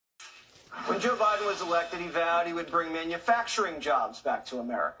When Joe Biden was elected, he vowed he would bring manufacturing jobs back to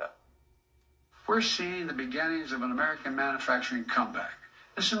America. We're seeing the beginnings of an American manufacturing comeback.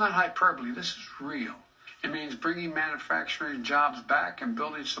 This is not hyperbole. This is real. It means bringing manufacturing jobs back and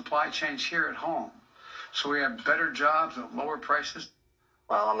building supply chains here at home so we have better jobs at lower prices.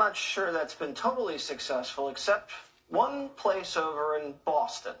 Well, I'm not sure that's been totally successful, except one place over in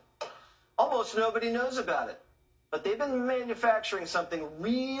Boston. Almost nobody knows about it, but they've been manufacturing something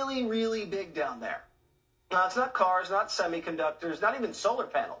really, really big down there. Now, it's not cars, not semiconductors, not even solar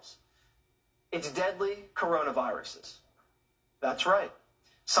panels. It's deadly coronaviruses. That's right.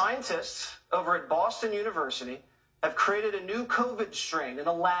 Scientists over at Boston University have created a new COVID strain in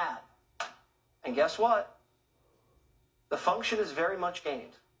a lab. And guess what? The function is very much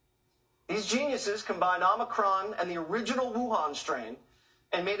gained. These geniuses combined Omicron and the original Wuhan strain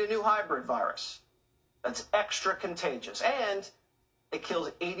and made a new hybrid virus that's extra contagious, and it kills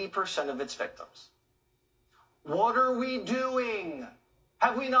 80% of its victims. What are we doing?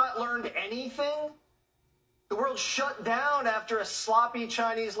 Have we not learned anything? The world shut down after a sloppy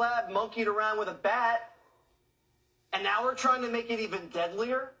Chinese lab monkeyed around with a bat, and now we're trying to make it even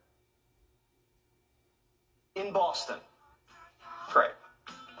deadlier? In Boston. Great.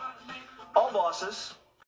 All bosses